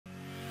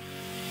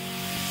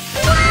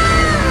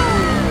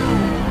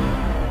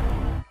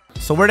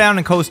So we're down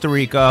in Costa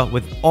Rica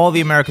with all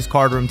the America's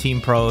Card Room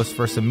team pros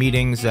for some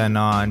meetings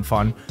and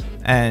fun.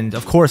 And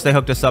of course they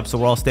hooked us up, so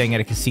we're all staying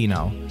at a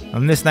casino.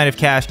 On this night of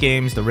cash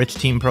games, the rich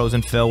team pros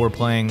and Phil were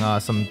playing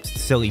some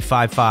silly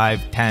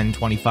 5-5, 10,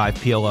 25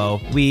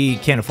 PLO. We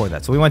can't afford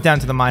that, so we went down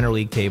to the minor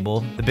league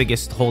table, the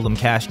biggest hold'em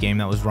cash game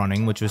that was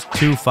running, which was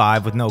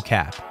 2-5 with no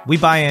cap. We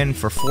buy in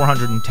for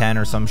 410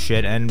 or some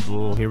shit, and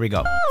well, here we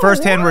go.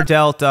 First hand we're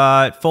dealt,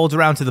 it folds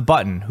around to the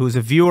Button, who's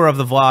a viewer of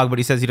the vlog, but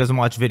he says he doesn't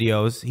watch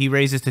videos. He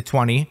raises to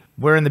 20.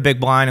 We're in the big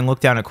blind and look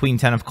down at Queen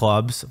 10 of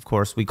clubs. Of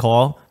course, we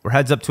call. We're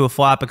heads up to a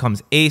flop. It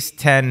comes ace,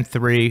 10,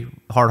 3,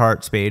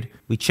 heart, spade.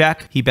 We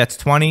check. He bets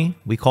 20.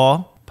 We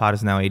call. Pot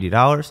is now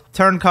 $80.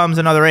 Turn comes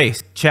another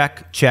ace.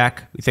 Check,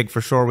 check. We think for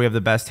sure we have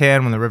the best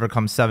hand when the river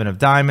comes 7 of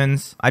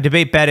diamonds. I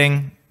debate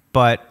betting,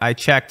 but I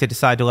check to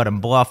decide to let him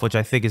bluff, which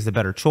I think is the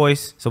better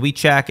choice. So we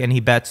check, and he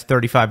bets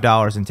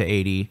 $35 into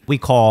 80. We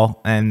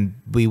call, and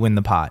we win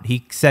the pot.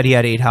 He said he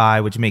had 8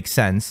 high, which makes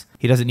sense.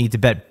 He doesn't need to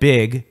bet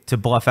big to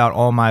bluff out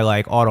all my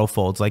like auto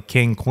folds like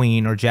king,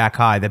 queen, or jack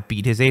high that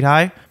beat his 8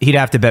 high. He'd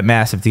have to bet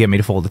massive to get me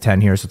to fold a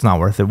 10 here, so it's not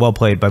worth it. Well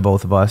played by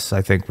both of us.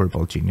 I think we're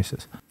both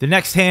geniuses. The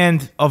next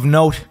hand of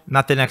note,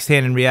 not the next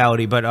hand in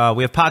reality, but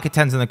we have pocket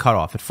 10s in the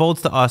cutoff. It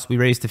folds to us. We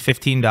raise to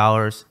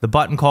 $15. The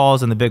Button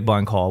calls and the big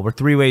blind call. We're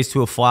 3 ways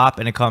to a flop,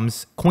 and it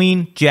comes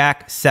queen,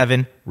 jack,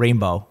 7,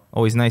 rainbow.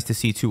 Always nice to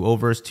see 2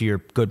 overs to your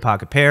good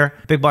pocket pair.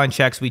 Big blind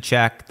checks, we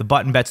check. The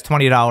Button bets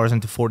 $20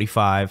 into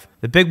 45.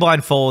 The big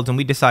blind folds, and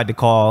we decide to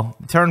call.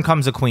 The turn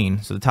comes a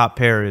queen, so the top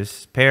pair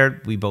is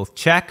paired. We both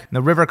check.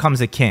 The river comes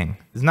a king.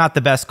 It's not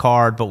the best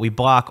card, but we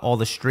block all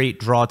the straight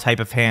draw type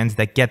of hands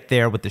that get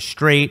there with the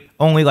straight.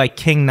 Only like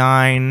king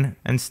 9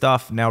 and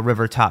stuff. Now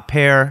river top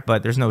pair,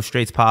 but there's no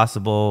straights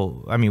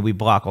possible. I mean, we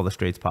block all the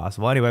straights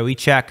possible. Anyway, we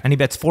check, and he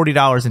bets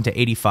 $40 into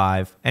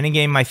 85. Ending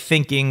game, my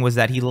thinking was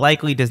that he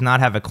likely does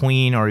not have a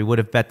queen, or he would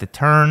have bet the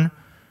turn.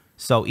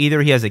 So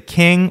either he has a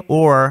king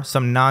or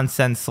some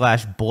nonsense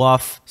 /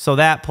 bluff. So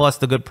that plus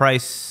the good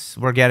price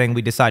we're getting,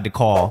 we decide to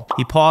call.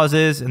 He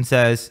pauses and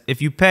says,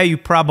 if you pay, you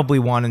probably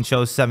won, and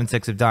shows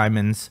 7-6 of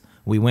diamonds.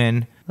 We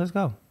win. Let's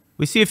go.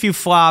 We see a few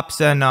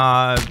flops and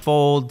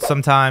fold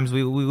sometimes.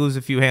 We lose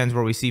a few hands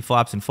where we see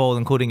flops and fold,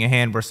 including a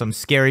hand where some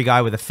scary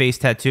guy with a face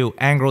tattoo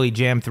angrily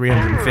jammed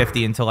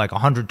 350 into like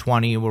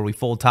 120 where we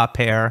fold top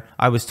pair.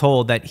 I was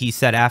told that he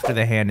said after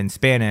the hand in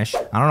Spanish.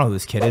 I don't know who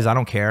this kid is. I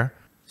don't care.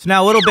 So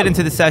now a little bit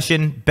into the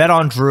session, Bet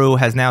on Drew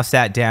has now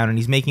sat down, and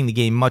he's making the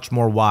game much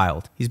more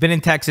wild. He's been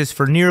in Texas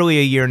for nearly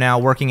a year now,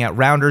 working at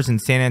Rounders in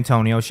San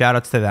Antonio.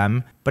 Shoutouts to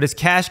them. But his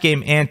cash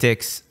game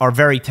antics are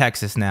very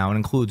Texas now, and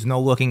includes no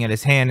looking at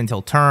his hand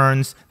until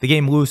turns. The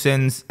game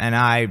loosens, and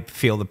I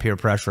feel the peer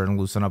pressure and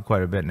loosen up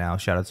quite a bit now.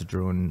 Shoutouts to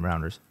Drew and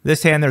Rounders.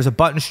 This hand, there's a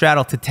button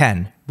straddle to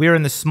 10. We are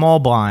in the small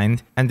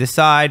blind and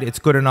decide it's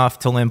good enough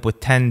to limp with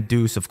 10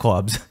 deuce of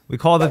clubs. We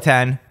call the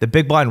 10. The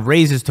big blind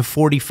raises to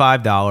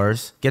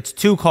 $45, gets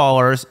 2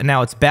 callers, and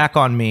now it's back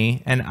on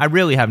me, and I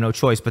really have no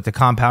choice but to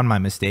compound my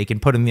mistake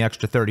and put in the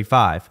extra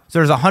 35. So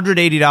there's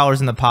 $180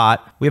 in the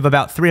pot. We have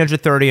about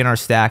 330 in our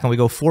stack, and we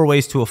go 4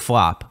 ways to a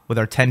flop with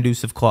our 10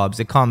 deuce of clubs.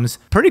 It comes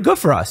pretty good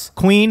for us.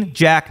 Queen,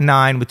 jack,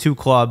 9 with 2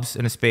 clubs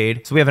and a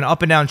spade. So we have an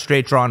up and down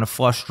straight draw and a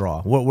flush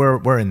draw.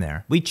 We're in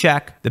there. We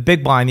check. The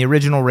big blind, the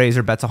original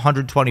raiser, bets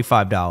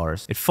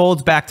 $125. It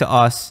folds back to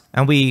us,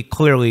 and we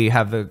clearly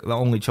have the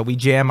only choice. We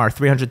jam our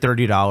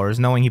 $330,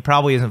 knowing he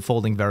probably isn't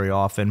folding very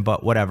often,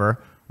 but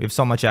whatever. We have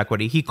so much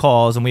equity. He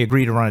calls, and we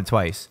agree to run it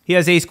twice. He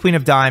has ace, queen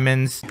of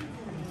diamonds.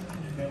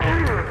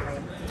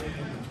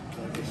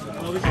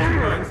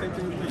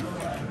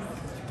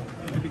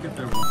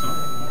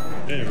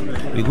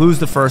 We lose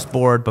the first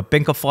board, but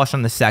bink a flush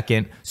on the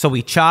second. So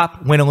we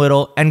chop, win a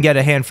little, and get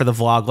a hand for the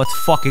vlog. Let's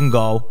fucking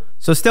go.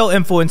 So still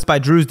influenced by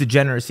Drew's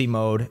degeneracy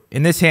mode.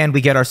 In this hand,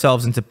 we get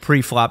ourselves into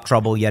pre-flop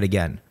trouble yet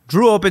again.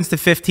 Drew opens to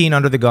 15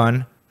 under the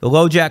gun. The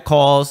low jack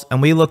calls,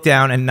 and we look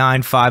down at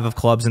 9-5 of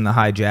clubs in the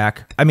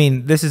hijack. I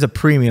mean, this is a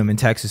premium in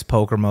Texas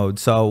poker mode,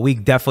 so we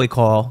definitely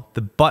call.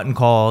 The button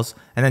calls,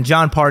 and then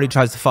John Party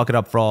tries to fuck it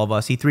up for all of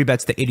us. He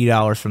 3-bets to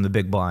 $80 from the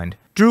big blind.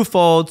 Drew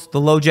folds, the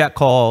low jack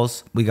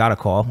calls. We gotta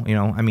call, you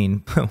know, I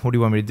mean, what do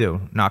you want me to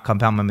do? Not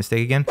compound my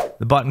mistake again?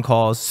 The button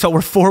calls. So we're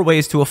 4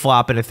 ways to a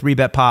flop in a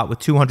 3-bet pot with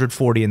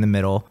 240 in the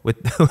middle with,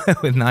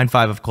 with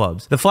 9-5 of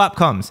clubs. The flop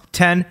comes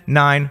 10,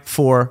 9,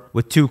 4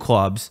 with 2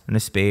 clubs and a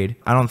spade.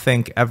 I don't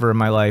think ever in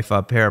my life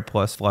a pair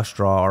plus flush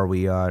draw are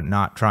we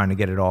not trying to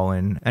get it all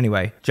in.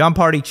 Anyway, John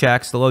Party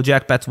checks. The low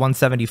jack bets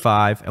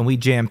 175 and we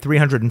jam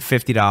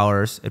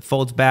 $350. It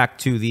folds back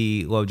to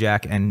the low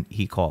jack and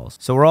he calls.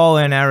 So we're all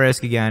in at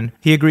risk again.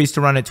 He agrees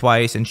to run it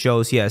twice and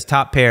shows he has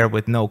top pair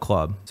with no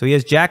club. So he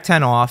has jack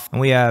 10 off and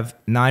we have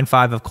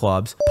 9-5 of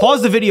clubs.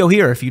 Pause the video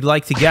here if you'd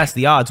like to guess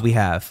the odds we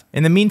have.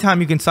 In the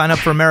meantime, you can sign up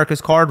for America's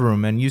Card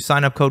Room and use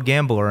sign up code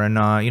GAMBLER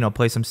and, you know,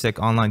 play some sick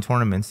online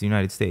tournaments in the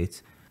United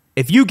States.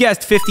 If you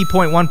guessed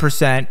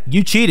 50.1%,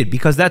 you cheated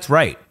because that's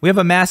right. We have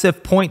a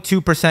massive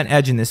 0.2%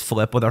 edge in this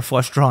flip with our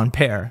flush drawn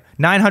pair.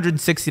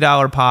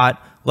 $960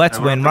 pot. Let's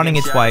win, running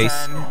it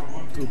twice.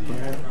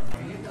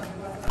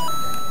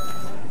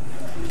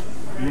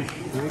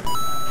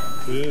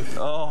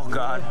 Oh,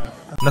 God.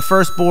 On the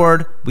first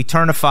board, we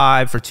turn a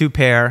 5 for 2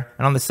 pair.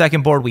 And on the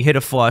second board, we hit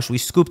a flush. We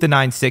scoop the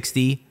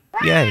 960.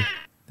 Yay.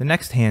 The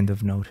next hand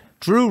of note.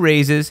 Drew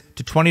raises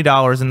to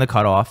 $20 in the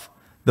cutoff.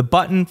 The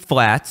button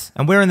flats,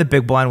 and we're in the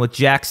big blind with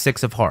Jack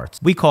 6 of hearts.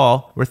 We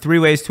call. We're 3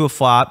 ways to a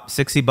flop,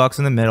 60 bucks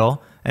in the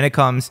middle. And it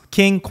comes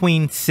King,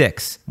 Queen,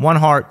 6. 1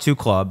 heart, 2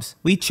 clubs.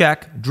 We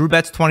check. Drew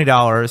bets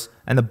 $20,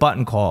 and the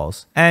button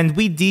calls. And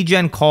we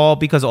degen call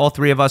because all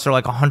 3 of us are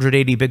like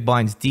 180 big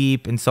blinds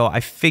deep. And so I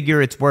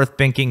figure it's worth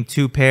binking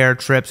 2 pair,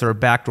 trips, or a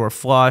backdoor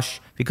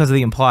flush because of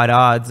the implied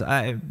odds.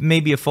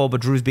 Maybe a fold,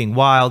 but Drew's being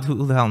wild.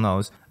 Who the hell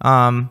knows?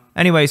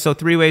 Anyway, so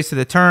 3 ways to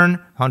the turn.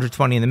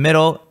 120 in the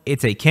middle.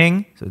 It's a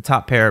king. So the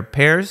top pair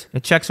pairs.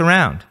 It checks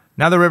around.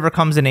 Now the river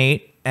comes in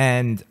 8.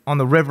 And on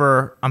the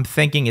river, I'm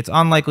thinking it's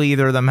unlikely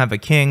either of them have a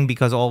king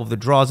because all of the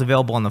draws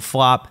available on the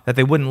flop that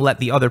they wouldn't let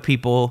the other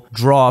people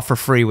draw for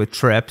free with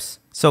trips.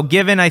 So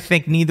given I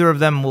think neither of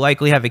them will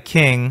likely have a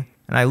king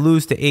and I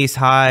lose to ace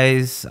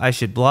highs, I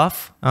should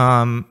bluff.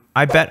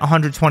 I bet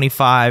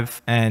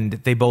 125 and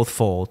they both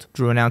fold.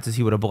 Drew announces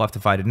he would have bluffed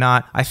if I did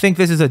not. I think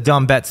this is a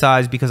dumb bet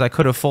size because I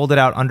could have folded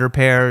out under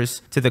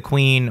pairs to the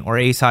queen or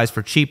ace highs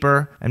for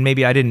cheaper. And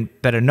maybe I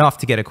didn't bet enough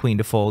to get a queen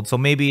to fold. So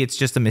maybe it's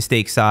just a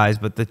mistake size,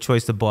 but the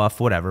choice to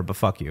bluff, whatever, but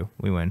fuck you.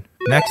 We win.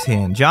 Next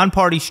hand, John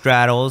Party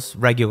straddles,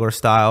 regular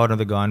style, under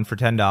the gun for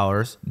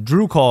 $10.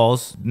 Drew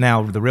calls,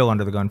 now the real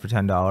under the gun for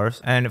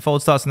 $10. And it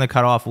folds to us in the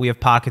cutoff. We have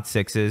pocket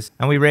 6s.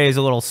 And we raise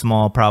a little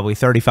small, probably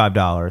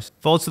 $35.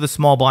 Folds to the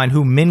small blind,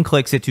 who min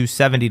clicks it to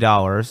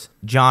 $70.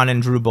 John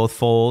and Drew both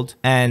fold.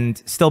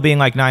 And still being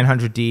like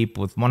 900 deep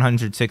with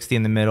 160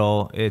 in the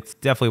middle, it's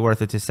definitely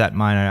worth it to set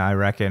mine, I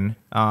reckon.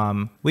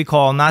 We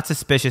call, not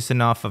suspicious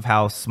enough of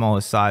how small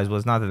his size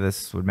was. Not that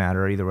this would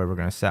matter. Either way, we're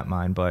going to set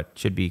mine, but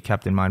should be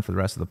kept in mind for the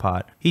rest of the pot.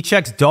 He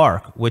checks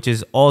dark, which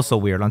is also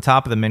weird. On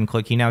top of the min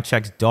click, he now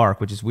checks dark,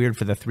 which is weird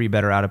for the 3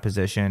 better out of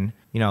position.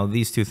 You know,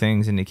 these 2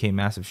 things indicate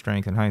massive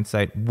strength in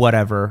hindsight.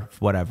 Whatever.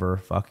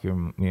 Fuck your,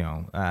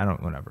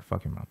 whatever.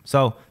 Fuck your mom.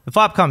 So the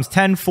flop comes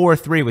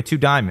 10-4-3 with 2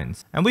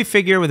 diamonds. And we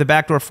figure with a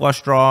backdoor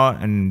flush draw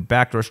and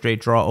backdoor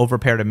straight draw, over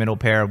pair to middle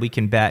pair, we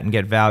can bet and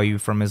get value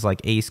from his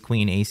like ace,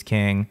 queen, ace,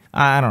 king.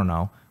 I don't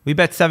know. We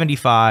bet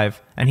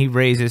 75 and he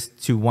raises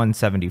to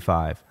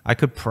 175. I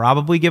could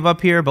probably give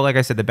up here, but like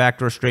I said, the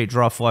backdoor straight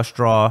draw, flush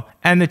draw,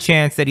 and the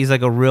chance that he's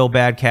like a real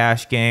bad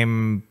cash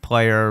game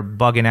player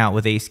bugging out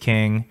with ace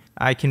king,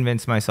 I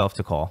convinced myself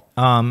to call.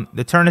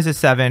 The turn is a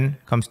 7,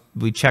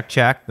 we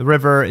check. The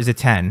river is a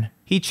 10.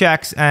 He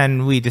checks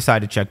and we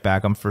decide to check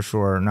back. I'm for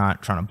sure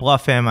not trying to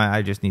bluff him.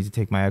 I just need to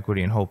take my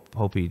equity and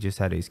hope he just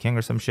had ace king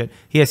or some shit.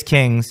 He has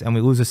kings and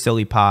we lose a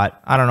silly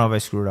pot. I don't know if I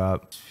screwed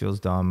up. It feels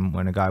dumb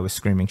when a guy was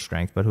screaming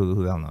strength, but who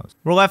the hell knows.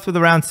 We're left with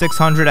around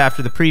 600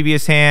 after the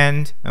previous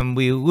hand, and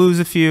we lose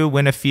a few,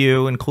 win a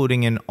few,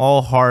 including an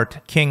all heart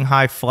king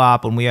high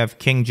flop when we have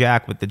king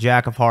jack with the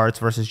jack of hearts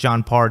versus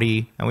John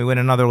Party, and we win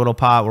another little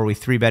pot where we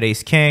 3-bet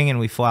ace king and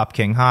we flop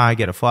king high,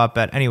 get a flop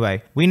bet.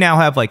 Anyway, we now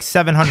have like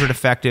 700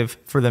 effective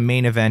for the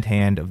main event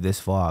hand of this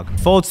vlog.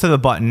 Folds to the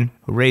button,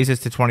 who raises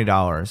to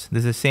 $20. This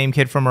is the same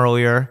kid from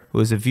earlier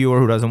who is a viewer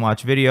who doesn't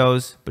watch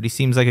videos, but he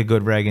seems like a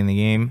good reg in the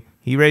game.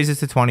 He raises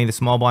to 20, the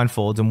small blind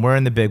folds, and we're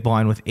in the big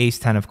blind with ace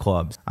 10 of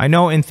clubs. I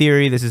know in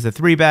theory this is a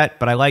 3-bet,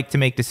 but I like to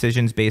make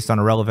decisions based on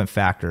irrelevant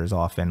factors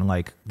often.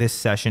 Like, this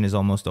session is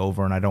almost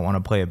over and I don't want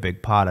to play a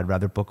big pot. I'd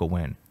rather book a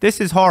win.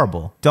 This is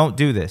horrible. Don't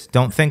do this.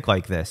 Don't think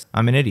like this.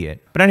 I'm an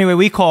idiot. But anyway,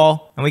 we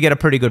call and we get a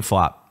pretty good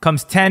flop.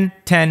 Comes 10,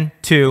 10,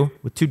 2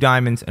 with 2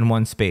 diamonds and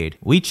 1 spade.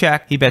 We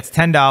check. He bets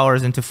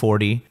 $10 into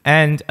 40.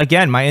 And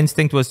again, my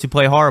instinct was to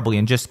play horribly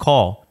and just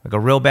call. Like a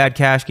real bad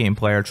cash game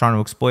player trying to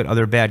exploit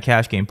other bad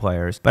cash game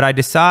players. But I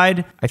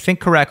decide, I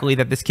think correctly,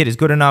 that this kid is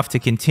good enough to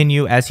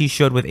continue as he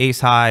should with ace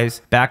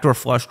highs, backdoor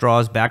flush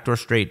draws, backdoor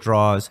straight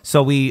draws.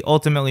 So we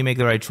ultimately make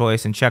the right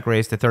choice and check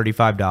raise to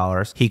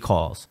 $35. He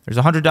calls. There's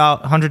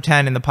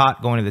 $110 in the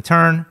pot going to the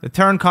turn. The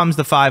turn comes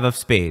the 5 of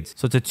spades.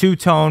 So it's a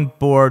 2-tone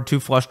board, 2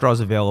 flush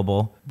draws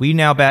available. We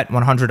now bet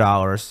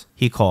 $100.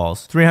 He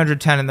calls.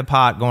 310 in the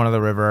pot going to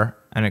the river.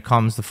 And it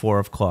comes the 4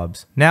 of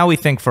clubs. Now we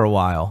think for a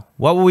while.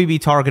 What will we be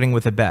targeting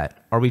with a bet?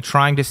 Are we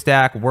trying to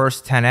stack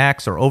worse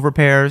 10x or over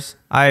pairs?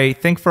 I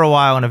think for a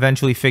while and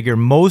eventually figure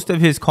most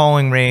of his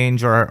calling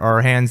range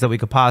or hands that we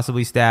could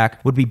possibly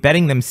stack would be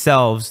betting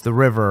themselves the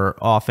river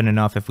often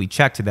enough if we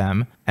check to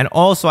them. And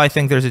also I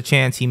think there's a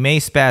chance he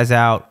may spaz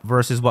out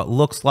versus what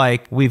looks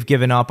like we've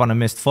given up on a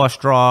missed flush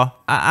draw.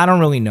 I don't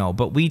really know,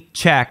 but we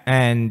check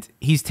and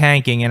he's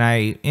tanking and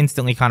I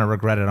instantly kind of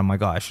regret it. I'm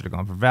like, oh, I should have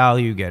gone for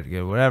value, get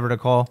whatever to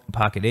call.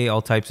 Pocket 8,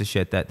 all types of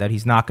shit that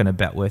he's not going to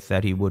bet with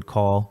that he would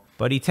call.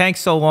 But he tanks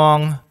so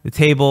long, the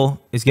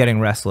table is getting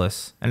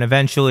restless. And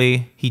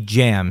eventually, he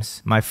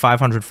jams my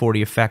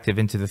 540 effective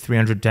into the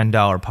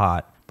 $310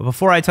 pot. But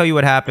before I tell you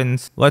what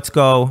happens, let's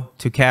go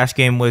to Cash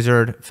Game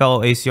Wizard,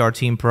 fellow ACR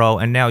team pro,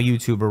 and now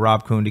YouTuber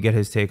Rob Kuhn to get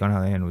his take on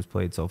how the hand was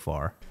played so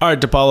far. All right,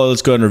 Depaulo,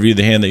 let's go ahead and review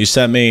the hand that you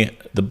sent me.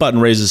 The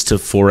button raises to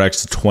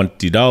 4x to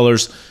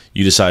 $20.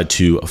 You decide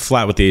to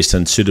flat with the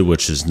ace-10 suited,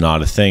 which is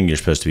not a thing. You're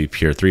supposed to be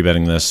pure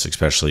 3-betting this,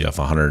 especially off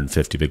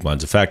 150 big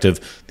blinds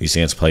effective. These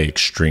hands play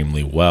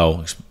extremely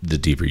well the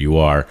deeper you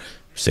are.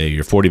 Say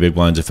you're 40 big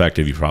blinds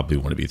effective, you probably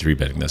want to be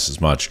 3-betting this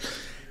as much.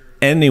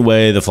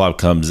 Anyway, the flop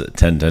comes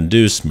 10-10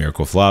 deuce,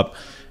 miracle flop,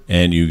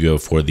 and you go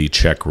for the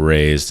check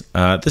raise.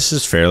 This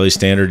is fairly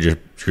standard.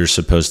 You're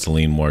supposed to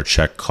lean more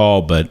check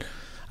call, but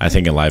I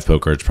think in live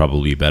poker it's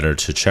probably better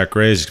to check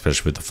raise,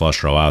 especially with the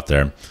flush draw out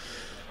there.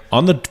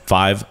 On the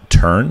 5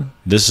 turn,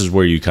 this is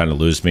where you kind of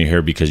lose me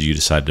here because you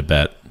decide to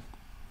bet,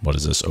 what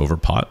is this, over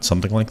pot,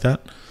 something like that.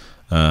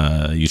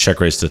 You check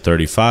raise to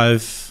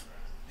 35.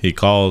 He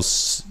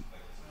calls.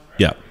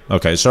 Yeah,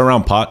 okay, so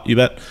around pot you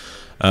bet.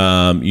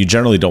 You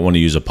generally don't want to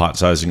use a pot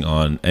sizing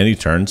on any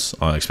turns,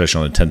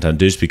 especially on a 10-10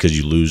 deuce, because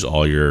you lose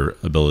all your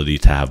ability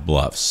to have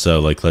bluffs.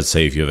 So like, let's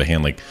say if you have a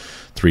hand like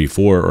 3-4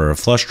 or a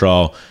flush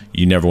draw,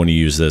 you never want to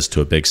use this to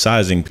a big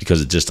sizing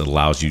because it just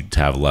allows you to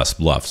have less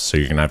bluffs. So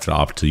you're gonna have to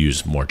opt to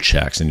use more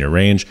checks in your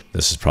range.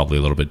 This is probably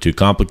a little bit too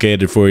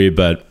complicated for you,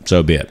 but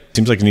so be it.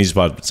 Seems like an easy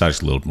spot, but it's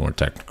actually a little more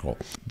technical.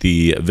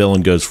 The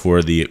villain goes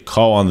for the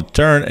call on the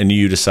turn, and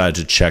you decide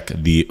to check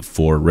the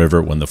 4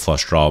 river when the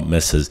flush draw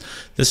misses.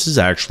 This is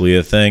actually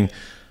a thing.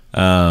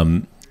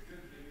 You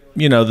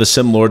know, the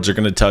sim lords are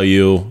going to tell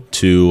you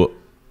to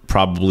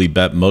probably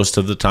bet most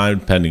of the time,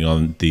 depending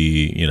on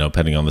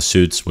the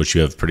suits, which you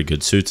have pretty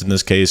good suits in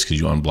this case because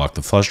you unblock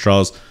the flush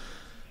draws.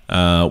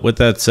 With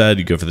that said,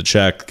 you go for the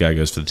check. The guy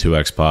goes for the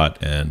 2x pot,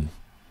 and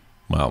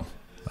well,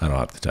 I don't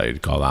have to tell you to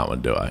call that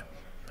one, do I?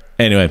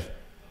 Anyway,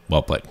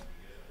 well played,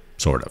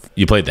 sort of.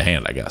 You played the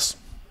hand, I guess.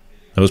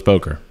 That was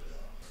poker.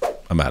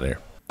 I'm out of here.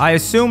 I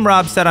assume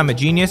Rob said I'm a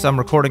genius. I'm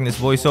recording this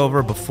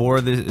voiceover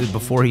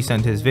before he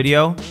sent his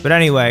video. But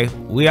anyway,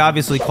 we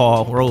obviously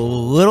call. We're a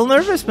little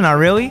nervous, but not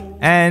really.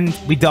 And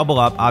we double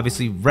up,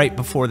 obviously, right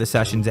before the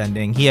session's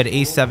ending. He had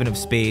ace-7 of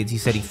spades. He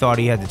said he thought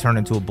he had to turn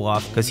into a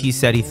bluff because he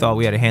said he thought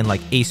we had a hand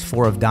like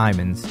ace-4 of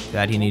diamonds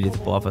that he needed to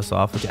bluff us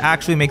off, which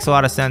actually makes a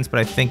lot of sense, but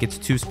I think it's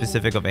too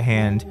specific of a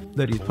hand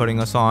that he's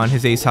putting us on.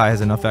 His ace-high has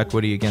enough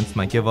equity against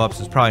my give-ups.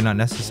 It's probably not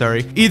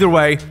necessary. Either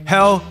way,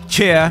 hell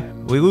yeah.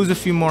 We lose a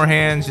few more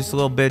hands, just a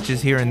little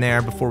bitches here and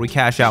there before we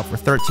cash out for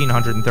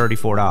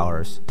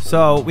 $1,334.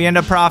 So we end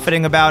up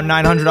profiting about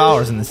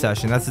 $900 in the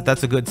session.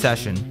 That's a good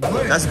session.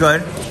 That's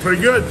good.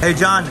 Pretty good. Hey,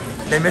 John,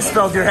 they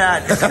misspelled your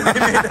hat.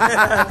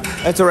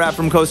 That's a wrap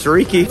from Costa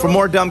Rica. For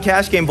more dumb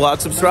cash game vlogs,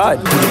 subscribe.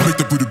 Make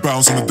the booty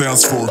bounce on the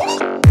dance floor.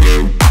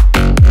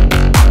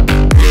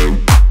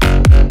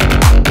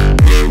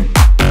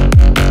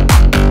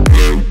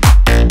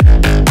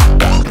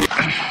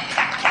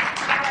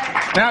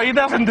 Now, he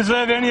doesn't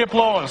deserve any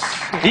applause.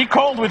 He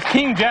called with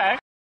King Jack.